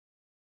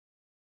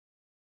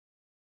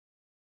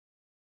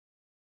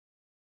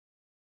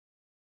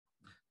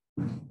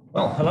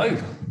Well, hello.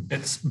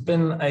 It's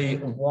been a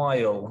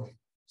while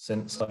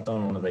since I've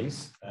done one of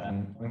these. I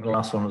think the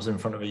last one was in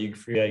front of a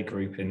U3A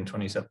group in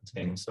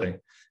 2017, so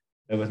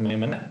bear with me a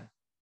minute.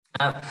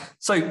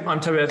 So I'm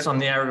Toby, I'm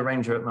the area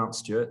ranger at Mount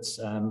Stewart.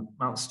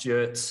 Mount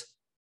Stewart,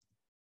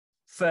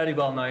 fairly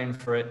well known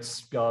for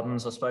its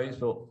gardens, I suppose,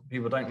 but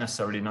people don't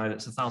necessarily know that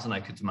it's a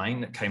 1,000-acre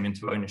domain that came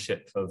into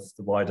ownership of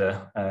the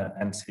wider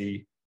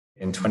entity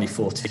in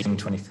 2014,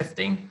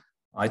 2015.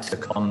 I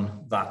took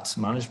on that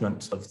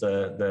management of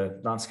the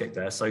landscape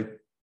there. So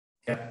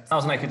yeah,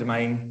 1,000-acre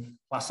domain,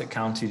 classic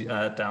county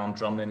down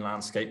drumlin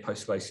landscape,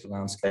 post-glacial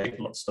landscape,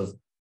 lots of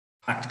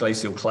packed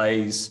glacial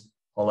clays,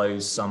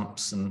 hollows,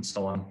 sumps, and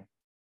so on.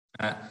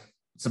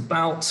 It's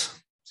about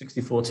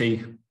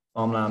 60-40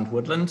 farmland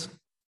woodland.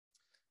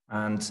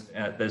 And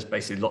there's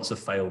basically lots of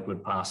failed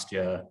wood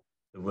pasture.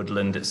 The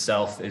woodland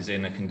itself is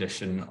in a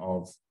condition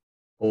of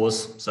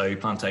pause, so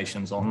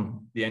plantations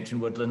on the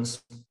ancient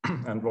woodlands.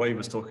 And Roy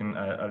was talking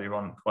earlier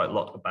on quite a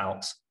lot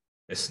about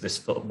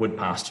this wood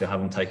pasture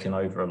having taken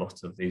over a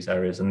lot of these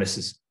areas. And this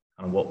is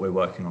kind of what we're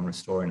working on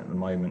restoring at the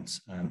moment.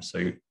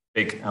 So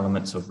big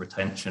elements of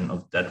retention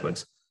of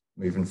deadwood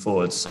moving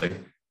forward. So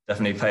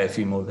definitely pay a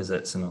few more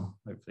visits and I'll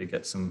hopefully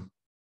get some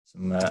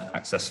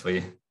access for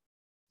you.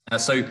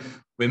 So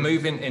we're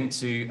moving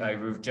into a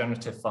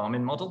regenerative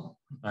farming model.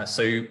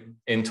 So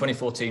in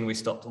 2014, we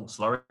stopped all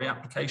slurry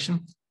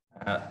application.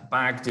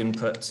 Bagged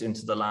input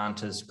into the land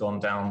has gone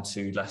down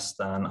to less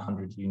than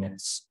 100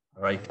 units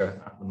per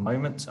acre at the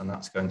moment, and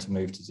that's going to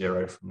move to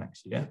zero from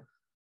next year.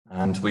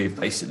 And we've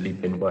basically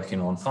been working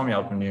on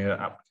farmyard manure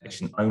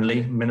application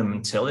only,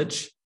 minimum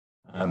tillage,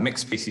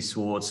 mixed species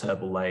swards,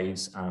 herbal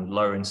lays, and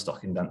lowering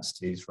stocking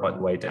densities right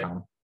the way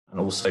down, and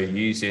also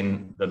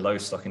using the low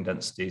stocking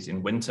densities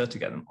in winter to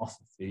get them off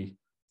of the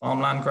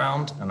farmland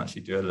ground and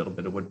actually do a little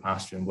bit of wood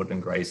pasture and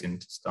woodland grazing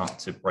to start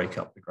to break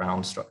up the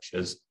ground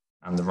structures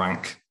and the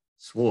rank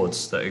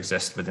swards that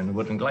exist within the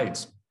woodland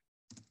glades.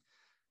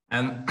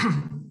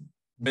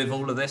 With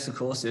all of this, of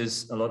course,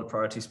 is a lot of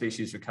priority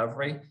species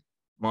recovery.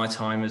 My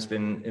time has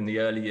been in the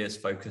early years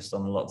focused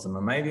on a lot of the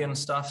mammalian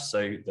stuff.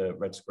 So the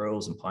red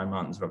squirrels and pine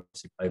martens have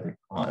obviously played a big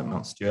part at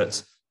Mount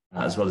Stewart,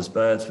 as well as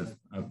birds. We've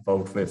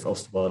involved with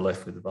Ulster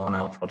Wildlife with the barn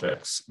owl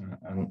projects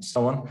and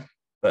so on.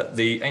 But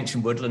the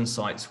ancient woodland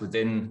sites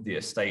within the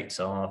estate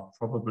are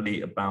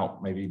probably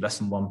about maybe less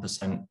than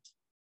 1%,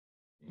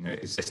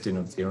 existing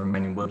of the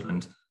remaining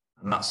woodland.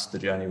 And that's the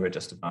journey we're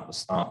just about to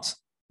start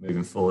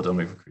moving forward. And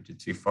we've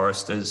recruited 2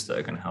 foresters that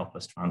are going to help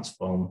us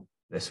transform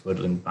this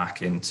woodland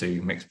back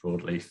into mixed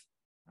broadleaf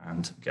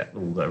and get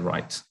all the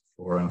right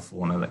flora and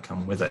fauna that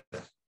come with it.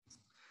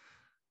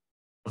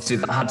 Obviously,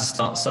 that had to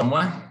start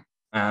somewhere.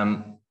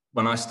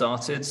 When I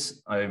started,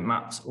 I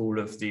mapped all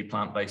of the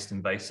plant-based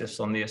invasives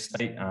on the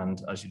estate. And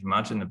as you'd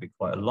imagine, there'd be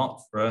quite a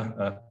lot for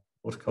a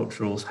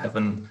horticultural's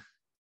heaven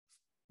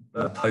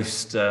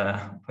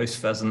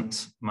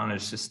post-pheasant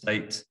managed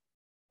estate.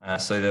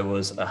 So there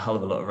was a hell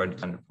of a lot of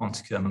rhododendron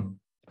ponticum,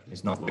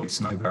 it's not really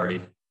snowberry,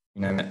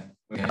 you name it,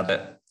 we had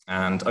it.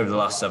 And over the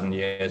last 7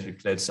 years, we've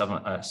cleared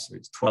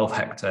 12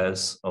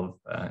 hectares of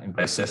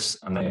invasives,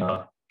 and they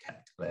are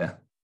kept clear.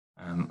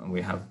 And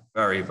we have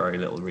very, very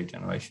little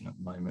regeneration at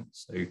the moment.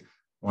 So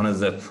one of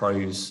the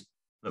pros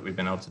that we've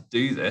been able to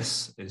do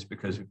this is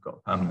because we've got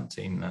a permanent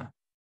team there.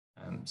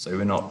 So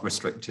we're not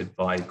restricted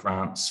by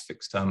grants,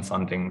 fixed term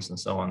fundings, and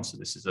so on. So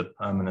this is a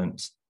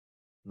permanent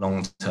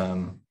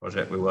long-term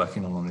project we're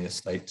working on the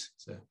estate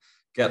to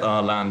get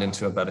our land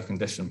into a better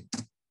condition.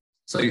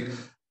 So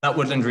that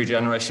woodland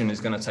regeneration is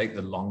going to take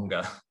the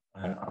longer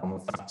arm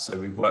of that. So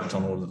we've worked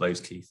on all of those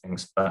key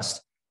things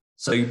first.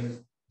 So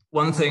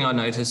one thing I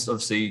noticed,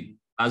 obviously,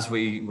 as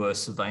we were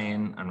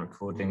surveying and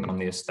recording on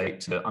the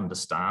estate to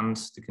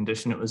understand the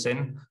condition it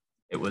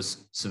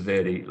was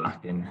severely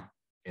lacking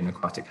in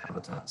aquatic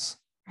habitats.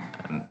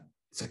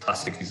 It's a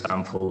classic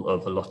example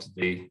of a lot of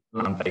the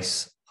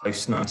land-based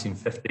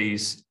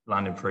post-1950s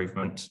land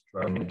improvement,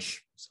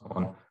 drainage, so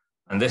on.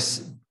 And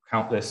this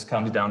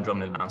county down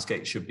drumlin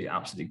landscape should be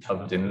absolutely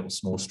covered in little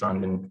small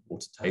stranding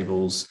water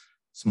tables,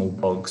 small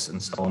bogs,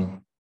 and so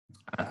on.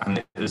 And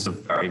it is a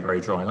very, very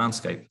dry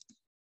landscape.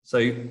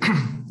 So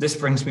this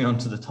brings me on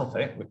to the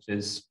topic, which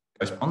is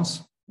ghost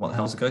ponds. What the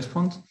hell is a ghost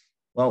pond?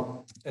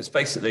 Well, it's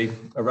basically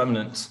a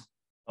remnant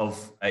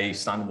of a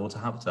standard water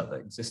habitat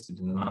that existed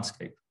in the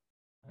landscape.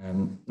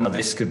 Now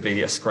this could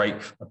be a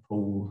scrape, a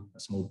pool, a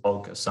small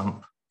bog, a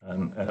sump,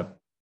 a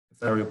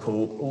ethereal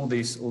pool. All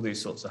these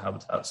sorts of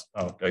habitats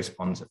are ghost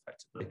ponds,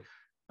 effectively.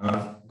 And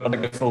I've got to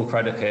give full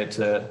credit here to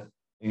the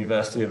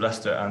University of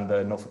Leicester and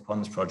the Norfolk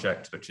Ponds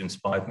project, which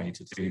inspired me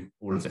to do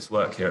all of this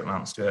work here at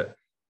Mount Stewart.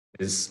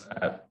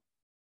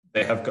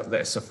 They have got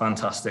this, a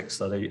fantastic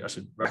study. I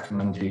should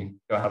recommend you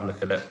go have a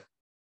look at it.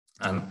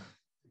 The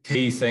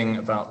key thing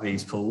about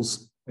these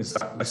pools is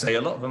that, I say,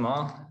 a lot of them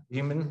are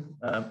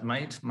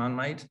human-made,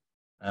 man-made,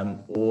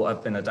 or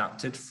have been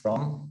adapted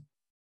from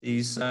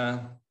these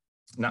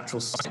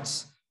natural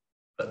sites.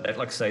 But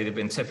like I say, they've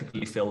been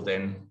typically filled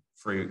in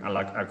through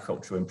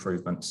agricultural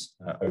improvements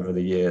over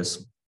the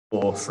years,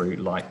 or through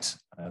light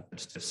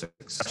vegetative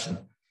succession.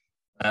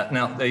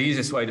 Now, the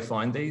easiest way to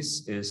find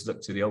these is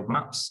look to the old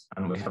maps,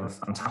 and we have a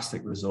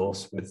fantastic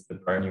resource with the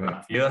Brand New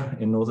Map Viewer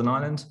in Northern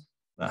Ireland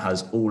that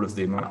has all of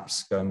the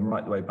maps going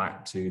right the way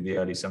back to the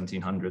early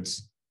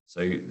 1700s.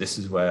 So this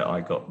is where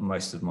I got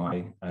most of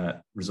my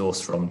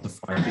resource from to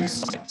find these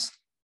sites.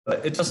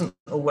 But it doesn't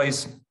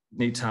always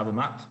need to have a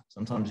map.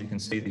 Sometimes you can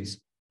see these,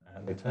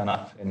 they turn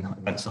up in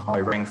events of high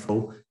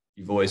rainfall.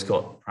 You've always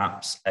got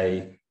perhaps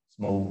a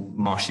small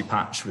marshy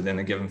patch within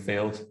a given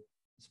field.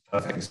 It's a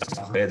perfect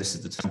example here. This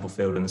is the Temple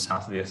Field in the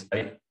south of the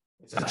estate.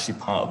 It's actually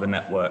part of a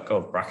network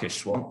of brackish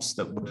swamps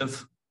that would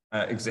have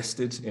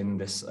existed in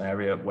this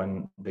area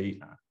when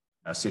the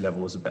sea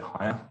level was a bit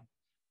higher.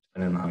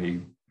 Depending on how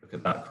you look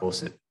at that, of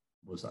course, it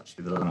was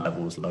actually the land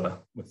level was lower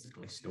with the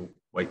glacial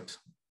weight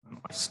and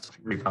ice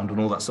rebound and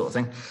all that sort of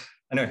thing.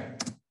 Anyway,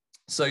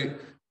 so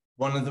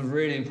one of the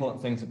really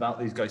important things about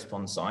these ghost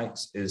pond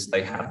sites is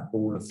they have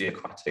all of the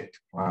aquatic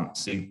plant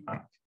seed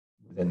bank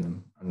within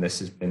them. And this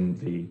has been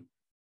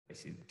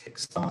basically the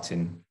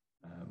kick-starting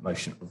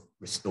motion of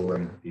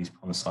restoring these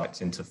pond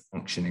sites into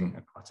functioning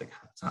aquatic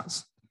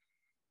habitats.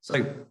 So,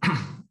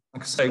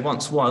 like I say,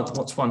 once was,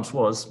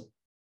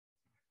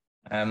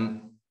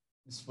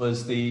 this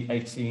was the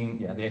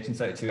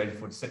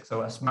 1832-1846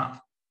 OS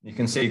map. You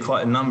can see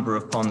quite a number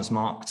of ponds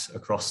marked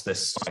across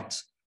this site.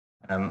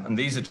 And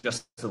these are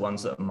just the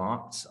ones that are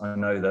marked. I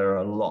know there are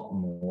a lot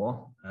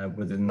more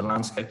within the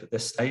landscape at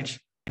this stage.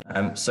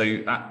 So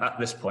at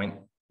this point,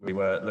 we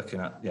were looking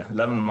at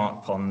 11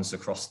 marked ponds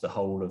across the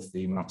whole of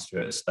the Mount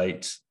Stuart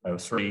estate. There were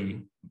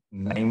 3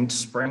 named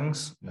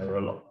springs. There were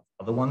a lot of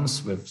other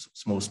ones with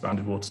small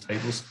surrounded water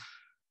tables.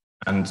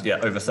 And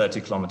over 30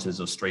 kilometres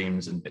of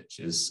streams and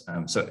ditches.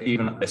 So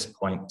even at this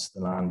point,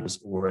 the land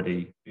was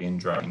already being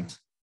drained.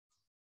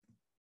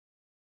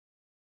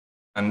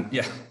 And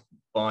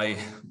by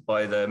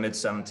the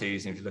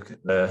mid-70s, if you look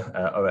at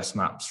the OS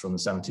maps from the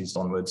 70s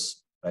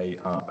onwards, they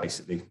are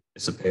basically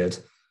disappeared,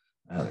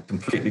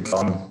 completely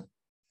gone.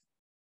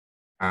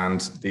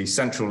 And the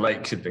central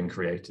lake had been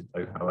created,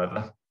 though,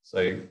 however, so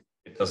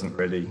it doesn't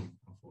really,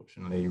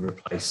 unfortunately,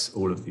 replace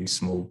all of these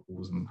small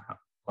pools and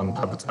pond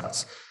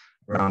habitats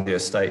around the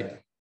estate.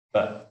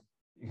 But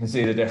you can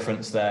see the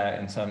difference there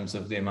in terms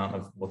of the amount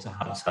of water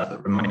habitat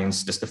that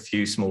remains, just a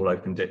few small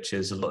open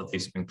ditches. A lot of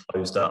these have been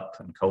closed up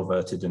and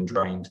culverted and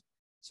drained.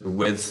 So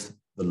with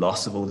the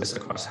loss of all this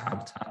aquatic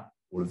habitat,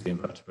 all of the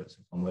invertebrates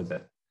have gone with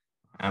it.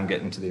 I'm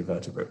getting to the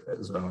invertebrate bit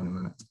as well in a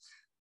minute.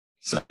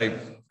 So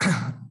the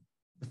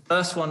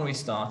first one we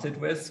started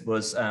with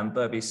was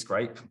Burby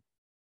scrape.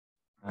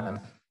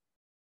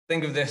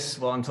 Think of this,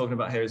 what I'm talking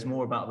about here is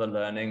more about the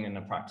learning and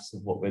the practice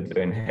of what we're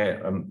doing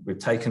here. We've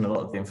taken a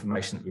lot of the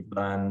information that we've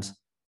learned,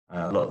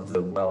 a lot of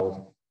the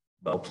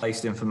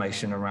well-placed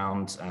information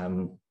around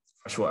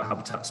Freshwater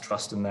Habitats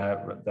Trust and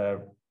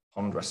their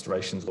pond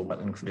restorations or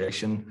wetland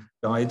creation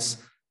guides,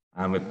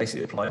 and we've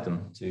basically applied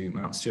them to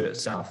Mount Stuart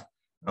itself.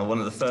 Now, one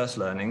of the first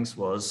learnings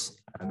was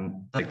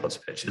take lots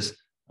of pictures.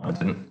 I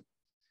didn't.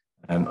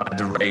 I had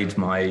to raid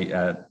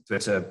my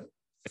Twitter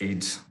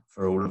feed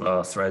for all of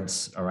our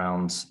threads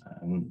around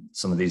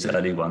some of these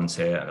early ones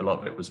here. A lot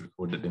of it was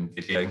recorded in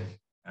video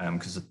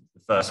because the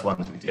first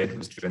ones we did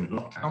was during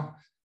lockdown.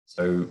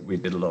 So we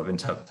did a lot of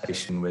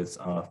interpretation with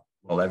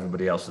while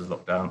everybody else was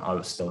locked down, I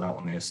was still out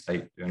on the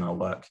estate doing our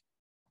work.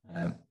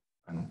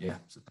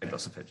 So take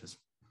lots of pictures.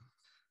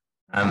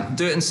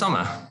 Do it in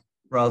summer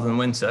rather than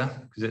winter,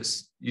 because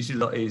it's usually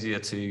a lot easier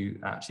to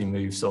actually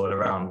move soil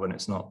around when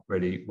it's not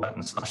really wet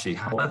and slushy.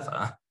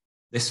 However,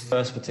 this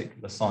first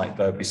particular site,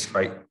 Burby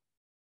Scrape,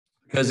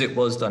 because it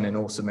was done in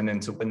autumn and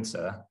into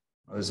winter,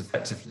 I was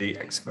effectively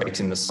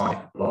excavating the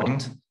site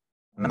blind.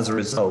 And as a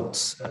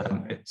result,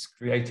 it's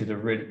created a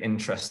really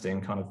interesting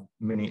kind of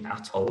mini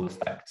atoll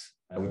effect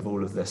with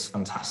all of this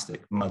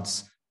fantastic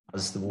muds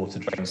as the water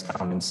drains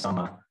down in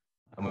summer,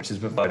 which has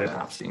provided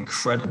absolutely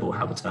incredible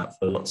habitat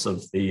for lots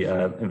of the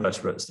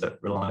invertebrates that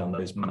rely on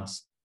those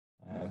muds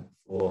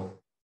for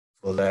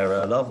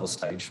their larval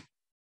stage.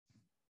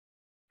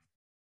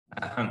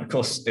 And of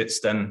course,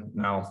 it's then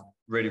now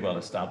really well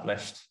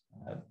established.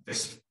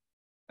 This,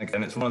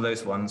 again, it's one of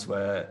those ones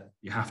where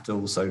you have to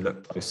also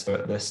look closer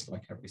at this,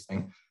 like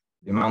everything.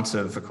 The amount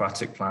of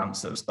aquatic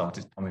plants that have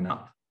started coming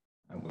up.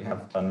 We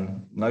have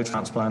done no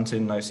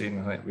transplanting, no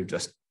seeding. We've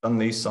just done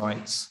these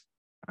sites,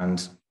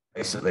 and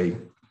basically,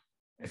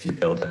 if you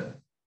build it,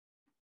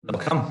 they'll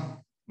come.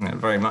 And it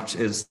very much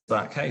is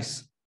that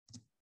case.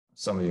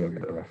 Some of you will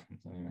get the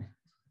reference anyway.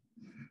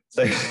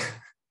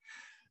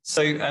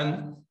 So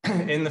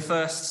in the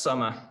first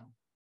summer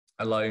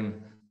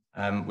alone,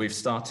 we've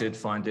started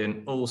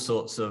finding all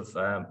sorts of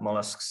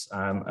molluscs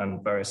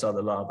and various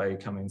other larvae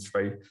coming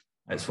through.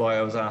 That's why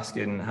I was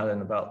asking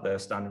Helen about the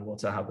standing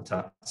water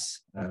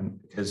habitats,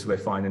 because we're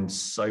finding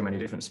so many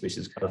different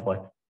species kind of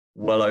like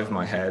well over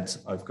my head.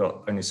 I've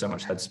got only so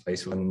much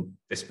headspace when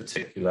this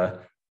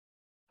particular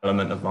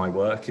element of my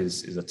work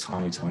is a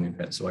tiny, tiny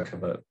bit. So I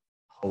cover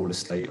whole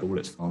estate, all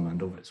its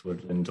farmland, all its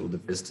woodland, all the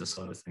visitor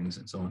side of things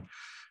and so on.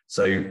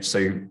 So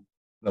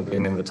there'll be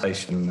an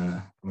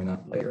invitation coming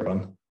up later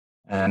on.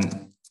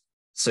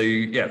 So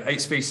yeah,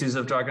 8 species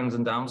of dragons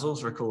and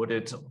damsels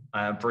recorded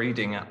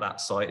breeding at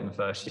that site in the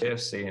first year,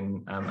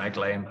 seeing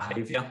egg-laying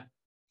behaviour,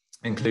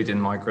 including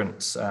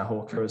migrants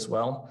hawker as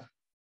well.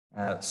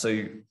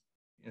 So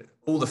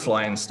all the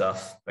flying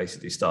stuff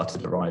basically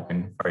started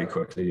arriving very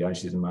quickly,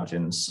 as you'd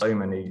imagine. So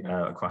many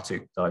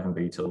aquatic diving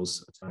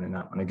beetles are turning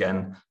up, and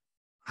again,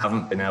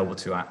 haven't been able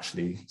to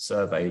actually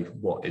survey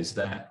what is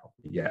there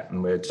yet,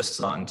 and we're just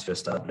starting to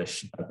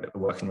establish a bit of a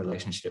working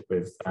relationship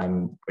with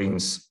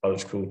Queen's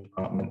Biological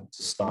Department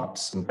to start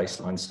some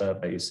baseline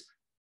surveys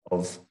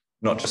of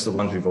not just the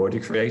ones we've already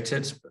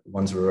created, but the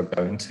ones we're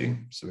going to.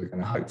 So we're going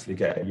to hopefully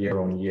get a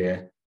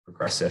year-on-year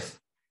progressive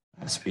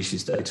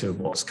species data of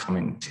what's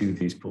coming to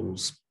these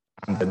pools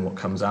and then what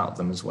comes out of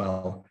them as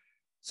well.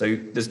 So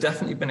there's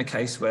definitely been a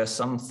case where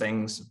some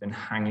things have been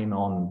hanging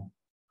on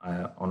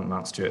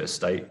Mount Stuart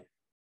Estate,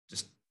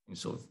 just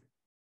sort of,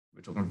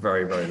 we're talking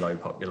very, very low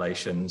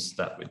populations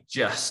that were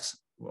just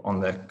on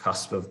the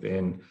cusp of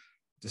being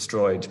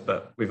destroyed,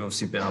 but we've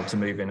obviously been able to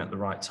move in at the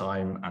right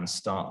time and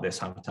start this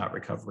habitat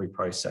recovery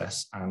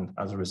process. And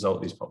as a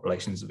result, these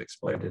populations have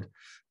exploded.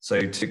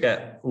 So to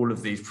get all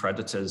of these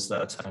predators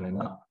that are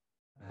turning up,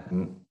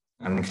 and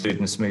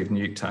including smooth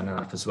newt turning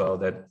up as well,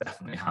 there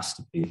definitely has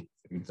to be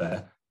food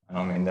there. And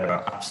I mean, there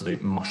are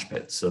absolute mosh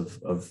pits of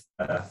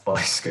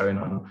flies going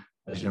on,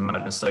 as you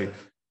imagine. So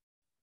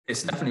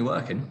it's definitely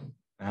working.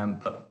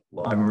 But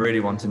what I'm really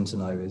wanting to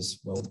know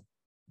is, well,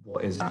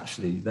 what is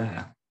actually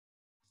there?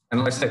 And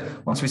like I say,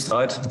 once we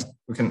started,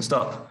 we couldn't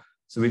stop.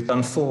 So we've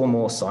done 4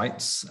 more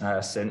sites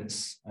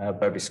since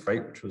Bobby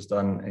Scrape, which was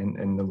done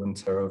in the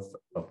winter of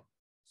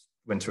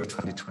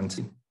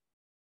 2020.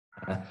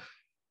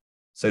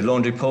 So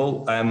Laundry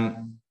Pool,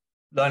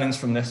 learnings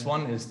from this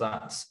one is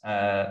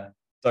that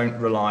don't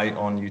rely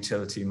on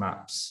utility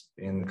maps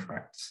being the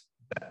correct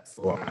depth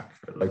or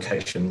accurate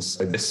locations.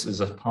 So this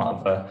is a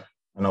part of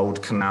an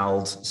old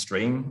canaled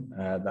stream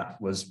that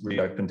was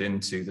reopened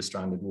into the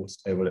stranded water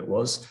table it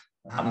was.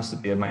 There happens to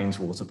be a mains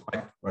water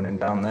pipe running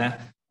down there.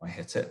 I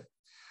hit it,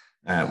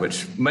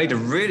 which made a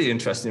really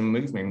interesting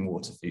moving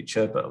water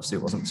feature, but obviously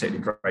it wasn't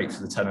particularly great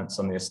for the tenants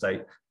on the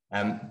estate.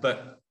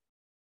 But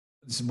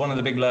this is one of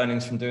the big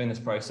learnings from doing this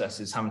process,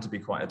 is having to be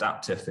quite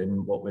adaptive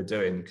in what we're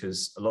doing,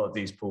 because a lot of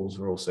these pools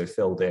were also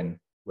filled in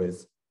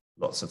with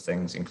lots of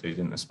things,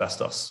 including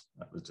asbestos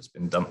that was just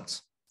been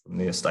dumped from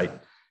the estate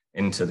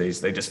into these.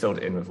 They just filled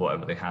it in with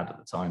whatever they had at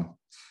the time.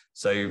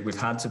 So we've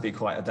had to be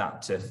quite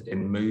adaptive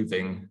in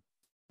moving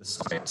the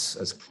sites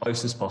as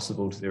close as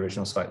possible to the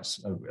original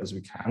sites as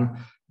we can.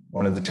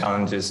 One of the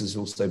challenges has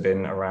also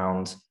been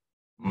around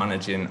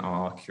managing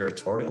our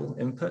curatorial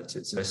input.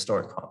 It's a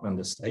historic parkland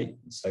estate,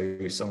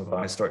 so some of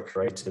our historic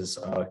curators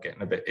are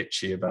getting a bit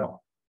itchy about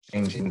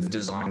changing the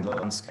design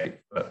landscape.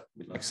 But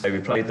like I say, we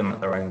played them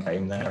at their own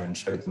game there and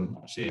showed them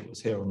actually it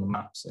was here on the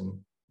maps in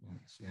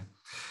this year.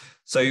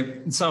 So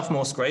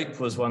Southmore Scrape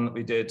was one that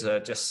we did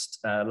just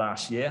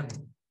last year,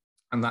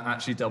 and that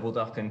actually doubled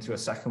up into a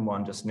second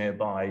one just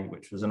nearby,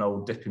 which was an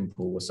old dipping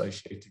pool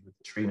associated with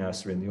the tree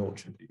nursery in the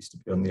orchard that used to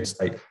be on the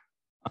estate.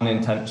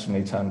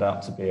 Unintentionally turned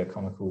out to be a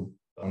conical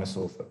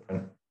dinosaur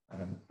footprint,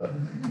 but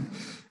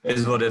it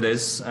is what it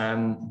is.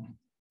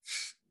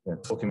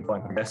 Talking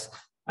point, I guess.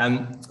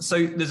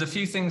 So there's a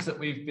few things that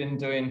we've been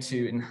doing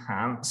to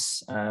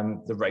enhance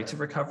the rate of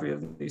recovery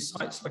of these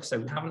sites. Like I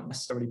said, we haven't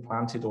necessarily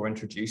planted or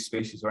introduced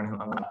species or anything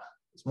like that.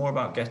 It's more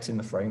about getting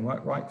the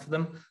framework right for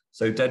them.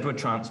 So deadwood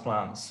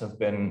transplants have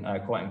been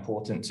quite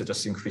important to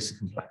just increase the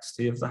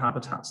complexity of the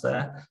habitats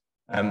there.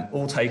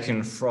 All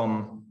taken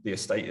from the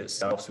estate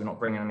itself, so we're not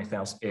bringing anything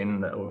else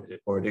in that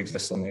already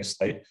exists on the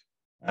estate.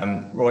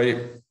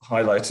 Roy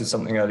highlighted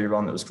something earlier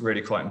on that was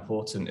really quite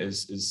important,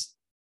 is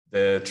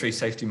the tree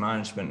safety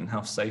management and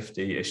health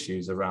safety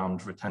issues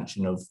around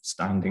retention of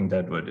standing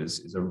deadwood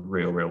is a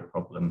real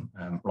problem,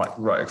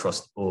 right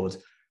across the board.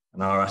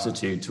 And our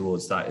attitude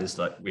towards that is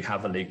like, we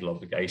have a legal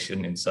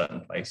obligation in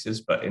certain places,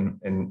 but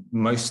in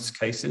most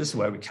cases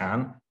where we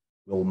can,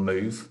 we'll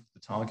move the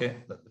target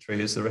that the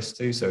tree is the risk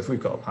to. So if we've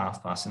got a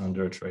path passing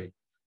under a tree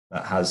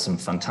that has some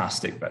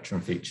fantastic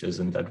veteran features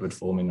and deadwood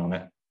forming on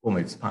it, we'll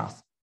move the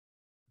path,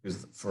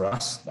 because for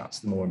us, that's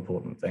the more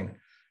important thing.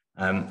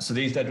 So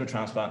these deadwood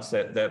transplants,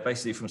 they're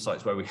basically from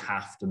sites where we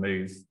have to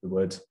move the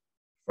wood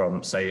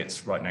from, say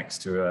it's right next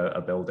to a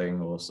building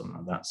or something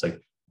like that. So,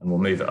 and we'll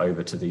move it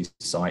over to these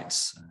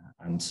sites.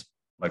 And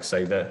like I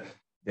say, the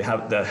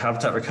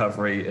habitat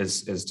recovery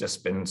is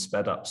just been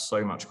sped up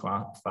so much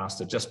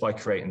faster just by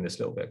creating this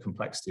little bit of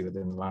complexity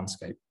within the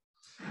landscape.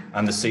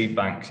 And the seed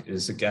bank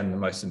is, again, the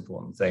most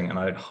important thing. And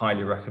I'd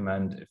highly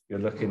recommend, if you're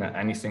looking at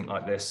anything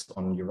like this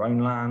on your own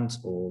land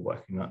or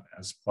working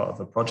as part of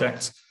a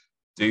project,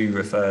 do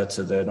refer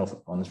to the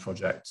Norfolk Ponds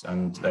project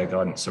and their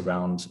guidance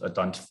around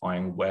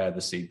identifying where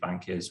the seed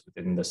bank is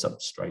within the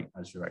substrate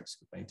as you're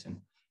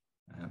excavating.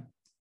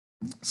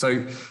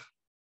 So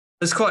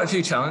there's quite a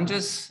few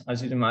challenges,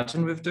 as you'd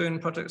imagine, with doing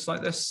projects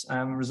like this.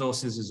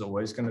 Resources is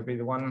always going to be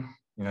the one.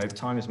 You know,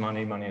 time is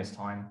money, money is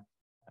time.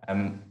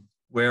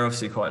 we're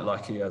obviously quite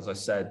lucky, as I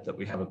said, that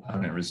we have a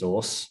permanent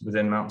resource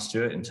within Mount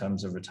Stewart in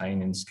terms of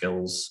retaining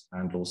skills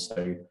and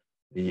also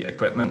the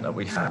equipment that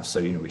we have.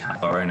 So, we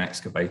have our own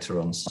excavator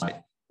on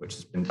site, which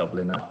has been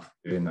doubling up,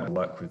 doing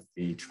work with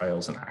the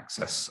trails and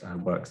access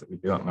work that we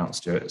do at Mount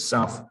Stewart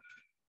itself.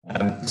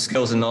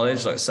 Skills and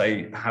knowledge, like I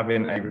say,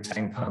 having a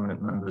retained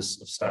permanent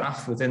members of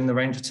staff within the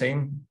ranger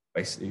team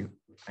basically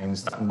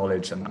retains that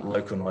knowledge and that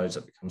local knowledge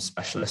that becomes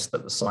specialist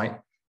at the site.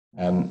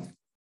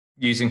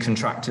 Using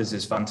contractors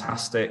is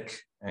fantastic.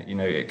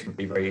 It can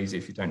be very easy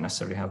if you don't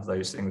necessarily have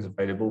those things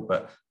available,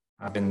 but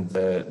having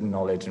the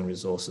knowledge and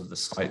resource of the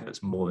site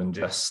that's more than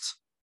just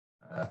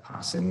a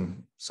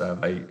passing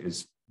survey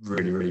is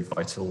really, really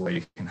vital, where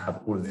you can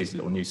have all of these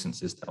little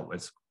nuisances dealt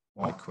with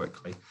quite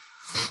quickly.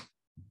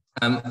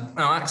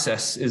 Now,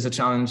 access is a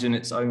challenge in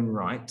its own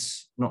right,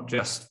 not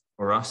just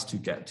for us to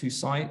get to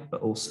site,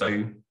 but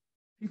also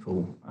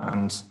people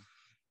and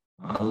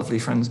our lovely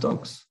friends'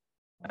 dogs.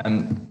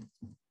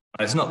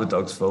 It's not the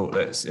dog's fault,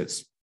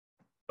 it's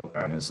dog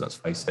owners, let's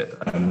face it.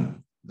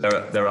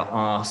 There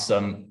are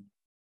some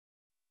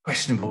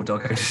questionable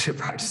dog ownership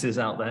practices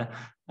out there.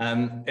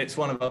 It's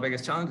one of our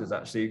biggest challenges,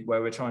 actually,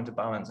 where we're trying to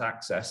balance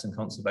access and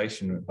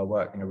conservation with our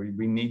work.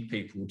 We need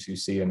people to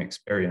see and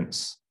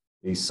experience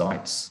these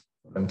sites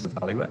for them to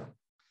value it.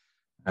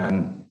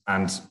 And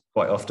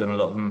quite often, a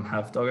lot of them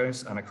have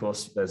doggos. And of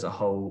course, there's a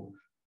whole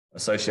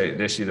associated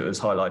issue that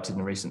was highlighted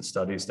in recent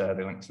studies there.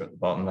 The links are at the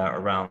bottom there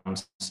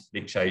around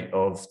leachate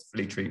of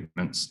flea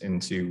treatments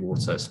into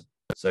waters.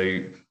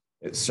 So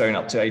it's shown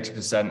up to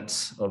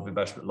 80% of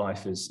invertebrate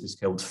life is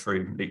killed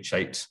through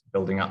leachate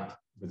building up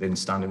within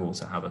standing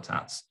water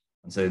habitats.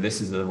 And so this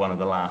is one of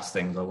the last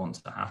things I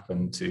want to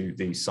happen to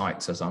these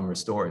sites as I'm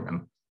restoring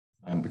them,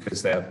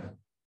 because they're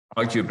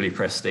arguably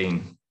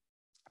pristine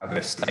at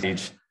this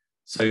stage.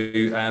 So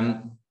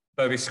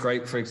Bovie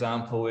scrape, for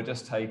example, we're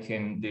just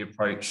taking the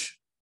approach.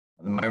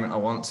 At the moment, I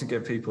want to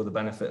give people the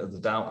benefit of the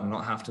doubt and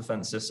not have to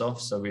fence this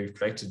off. So we've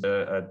created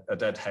a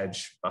dead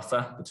hedge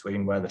buffer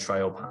between where the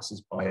trail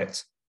passes by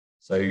it.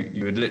 So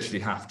you would literally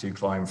have to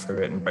climb through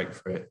it and break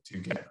through it to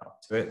get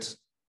up to it.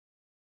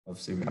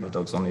 Obviously, we have a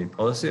dogs on lead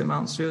policy at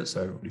Mount Stewart,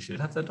 so everybody should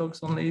have their dogs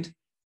on lead.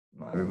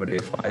 Not everybody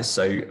applies.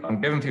 So I'm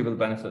giving people the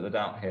benefit of the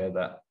doubt here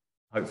that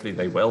hopefully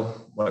they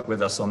will work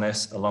with us on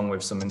this, along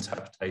with some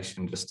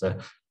interpretation,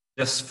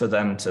 just for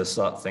them to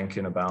start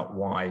thinking about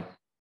why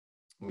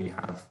we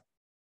have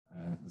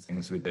the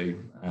things we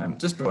do.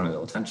 Just drawing a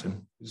little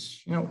attention,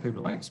 because you know what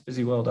people are like, it's a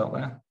busy world out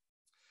there.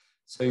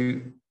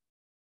 So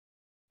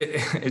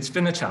it's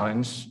been a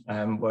challenge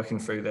working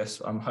through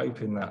this. I'm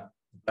hoping that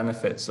the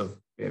benefits of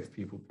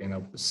people being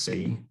able to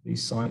see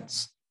these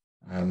sites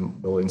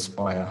will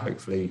inspire,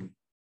 hopefully,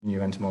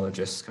 new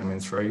entomologists coming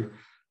through.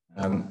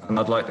 And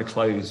I'd like to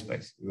close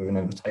basically with an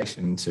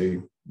invitation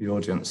to the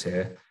audience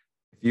here.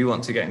 If you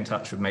want to get in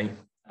touch with me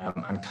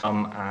and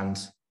come and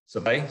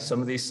survey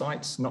some of these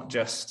sites, not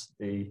just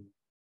the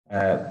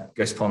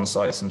Ghost Pond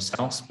sites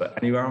themselves, but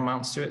anywhere on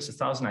Mount Stewart. It's a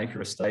 1,000-acre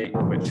estate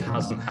which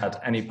hasn't had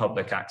any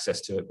public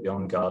access to it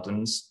beyond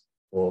gardens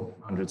for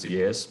hundreds of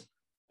years.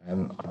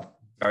 I'd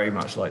very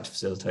much like to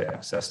facilitate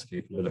access to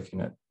people who are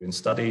looking at doing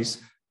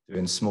studies,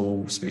 doing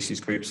small species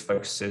groups,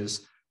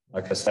 focuses.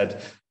 Like I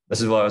said, this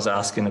is why I was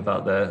asking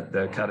about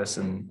the caddis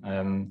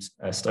and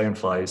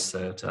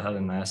stoneflies to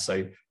Helen there.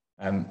 So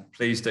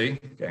please do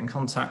get in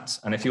contact.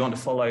 And if you want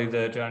to follow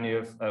the journey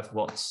of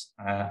what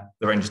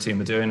the ranger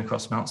team are doing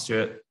across Mount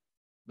Stewart,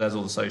 there's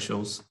all the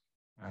socials,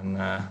 and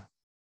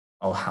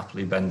I'll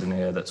happily bend an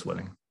ear that's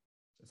willing.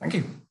 So thank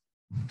you.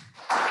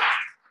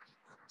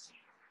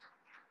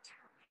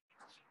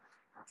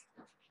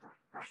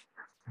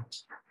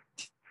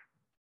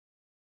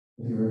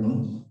 Thank you very much.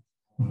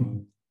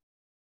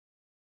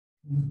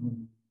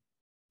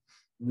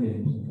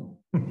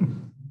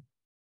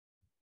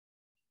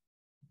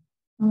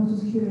 I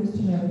was just curious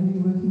to know who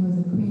you're working with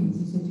at Queen's.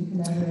 You said you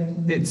collaborate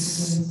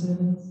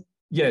with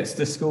Yeah, it's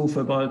the School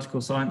for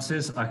Biological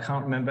Sciences. I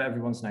can't remember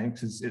everyone's name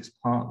because it's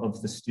part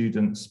of the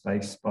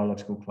student-based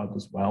biological club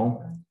as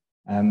well.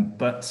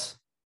 But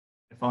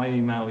if I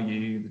email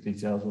you the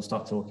details, we'll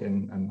start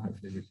talking and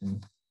hopefully we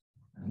can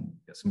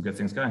get some good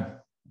things going.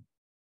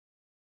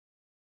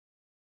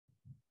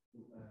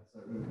 So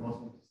it would be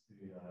possible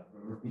just to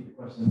repeat the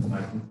questions and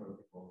I can put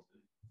people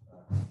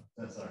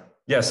to, sorry.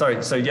 Yeah,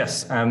 sorry. So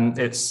yes,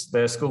 it's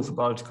the School for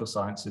Biological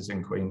Sciences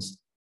in Queen's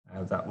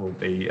that we'll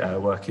be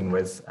working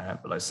with.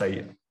 But let's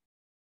say,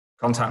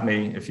 contact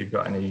me if you've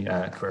got any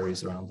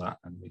queries around that,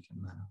 and we can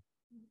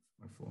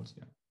move forward.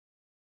 Yeah.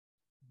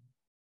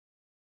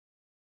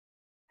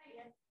 Hi,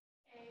 yes.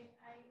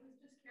 I was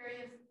just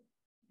curious,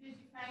 did you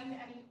find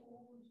any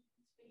old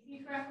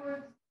species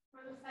records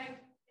for the site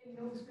in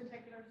those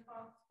particular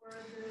spots where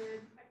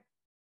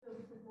the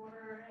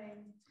water?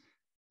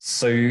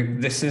 So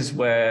this is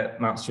where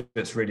Mount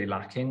Stewart's really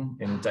lacking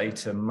in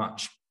data,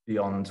 much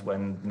beyond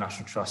when the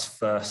National Trust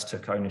first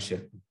took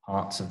ownership of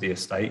parts of the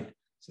estate.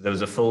 So there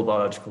was a full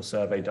biological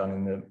survey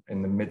done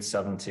in the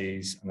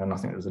mid-70s, and then I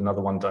think there was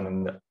another one done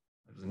in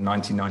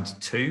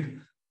 1992.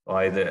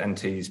 by the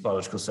NT's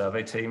biological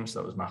survey teams.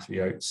 That was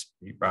Matthew Oates,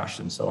 Pete Brash,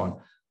 and so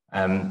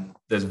on.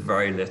 There's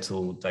very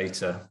little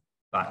data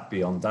back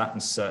beyond that,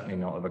 and certainly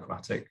not of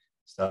aquatic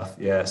stuff.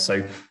 Yeah,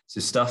 so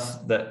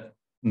stuff that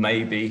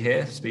may be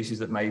here, species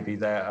that may be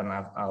there and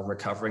are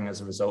recovering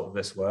as a result of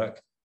this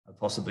work, have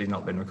possibly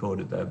not been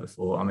recorded there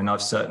before. I mean,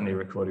 I've certainly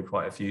recorded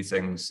quite a few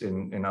things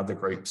in other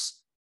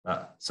groups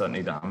that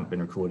certainly haven't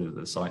been recorded at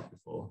the site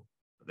before.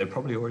 But they're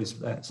probably always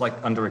there. It's like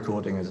under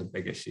recording is a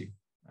big issue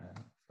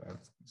for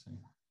everything. So,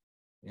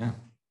 yeah.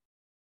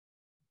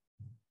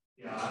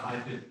 Yeah,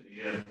 I did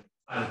the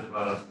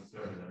biological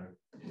survey there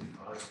in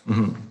college.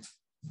 Mm-hmm.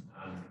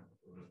 And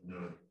there was no.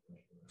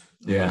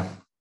 Yeah.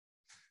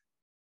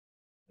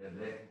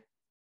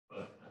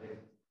 But I think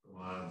from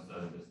what I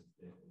understand, this is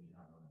definitely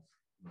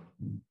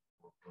happening.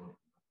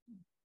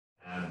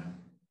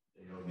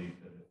 They only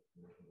put it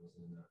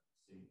in the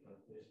seed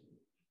plantation.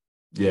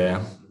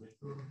 Yeah.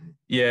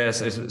 Yeah,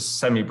 so it's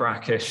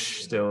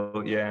semi-brackish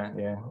still. Yeah,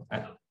 yeah.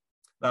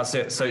 That's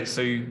it.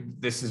 So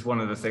this is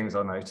one of the things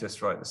I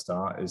noticed right at the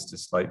start is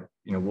just like,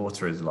 you know,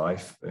 water is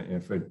life.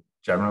 If we're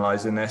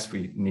generalizing this,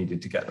 we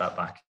needed to get that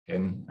back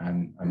in.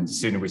 And the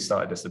sooner we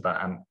started this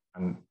about,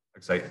 and like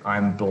I say,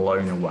 I'm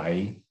blown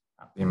away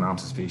at the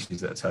amount of species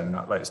that are turning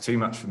up. Like, it's too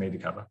much for me to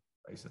cover,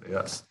 basically.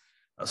 That's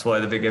why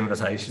the big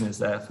invitation is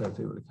there for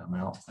people to come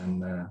out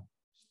and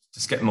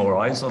just get more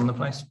eyes on the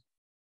place.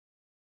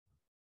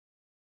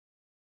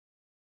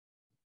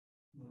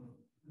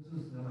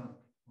 This is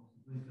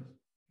possibly just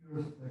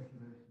pure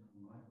speculation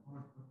on my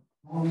part, but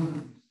all that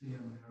you see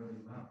on the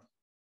early maps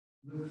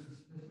looks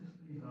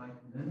suspiciously like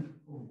an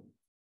interpole.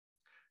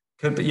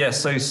 Could be, yes.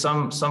 So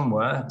some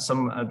were,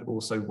 some had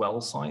also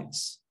well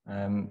sites.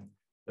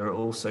 There are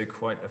also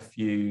quite a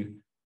few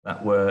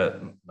that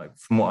were, like,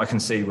 from what I can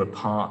see, were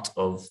part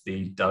of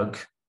the dug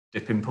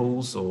dipping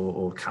pools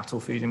or cattle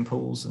feeding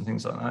pools and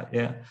things like that.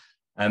 Yeah.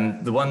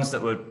 The ones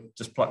that were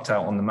just plucked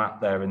out on the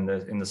map there in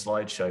the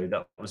slideshow,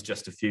 that was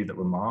just a few that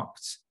were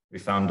marked. We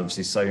found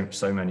obviously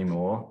so many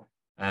more.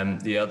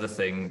 The other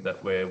thing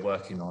that we're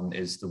working on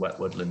is the wet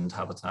woodland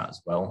habitat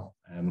as well,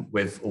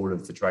 with all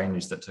of the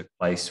drainage that took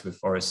place with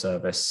Forest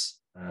Service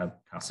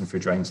passing through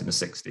drains in the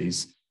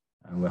 60s.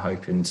 And we're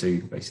hoping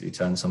to basically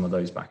turn some of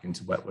those back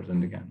into wet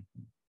woodland again.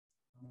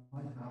 I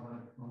might have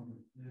a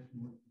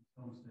conversation with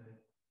some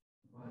stage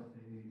about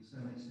the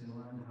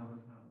semi-saline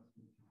habitats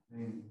which have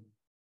been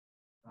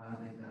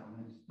badly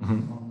damaged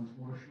on the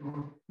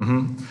foreshore.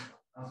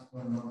 That's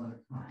for another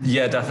time.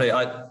 Yeah, definitely.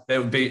 It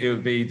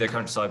would be the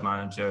countryside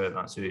manager.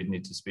 That's who you'd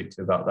need to speak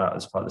to about that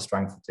as part of the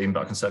strength team.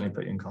 But I can certainly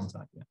put you in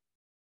contact. Yeah.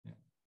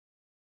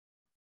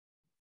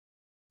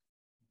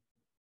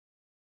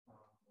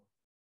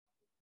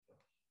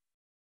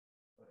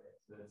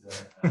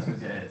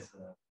 It's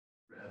a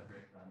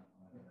break plan.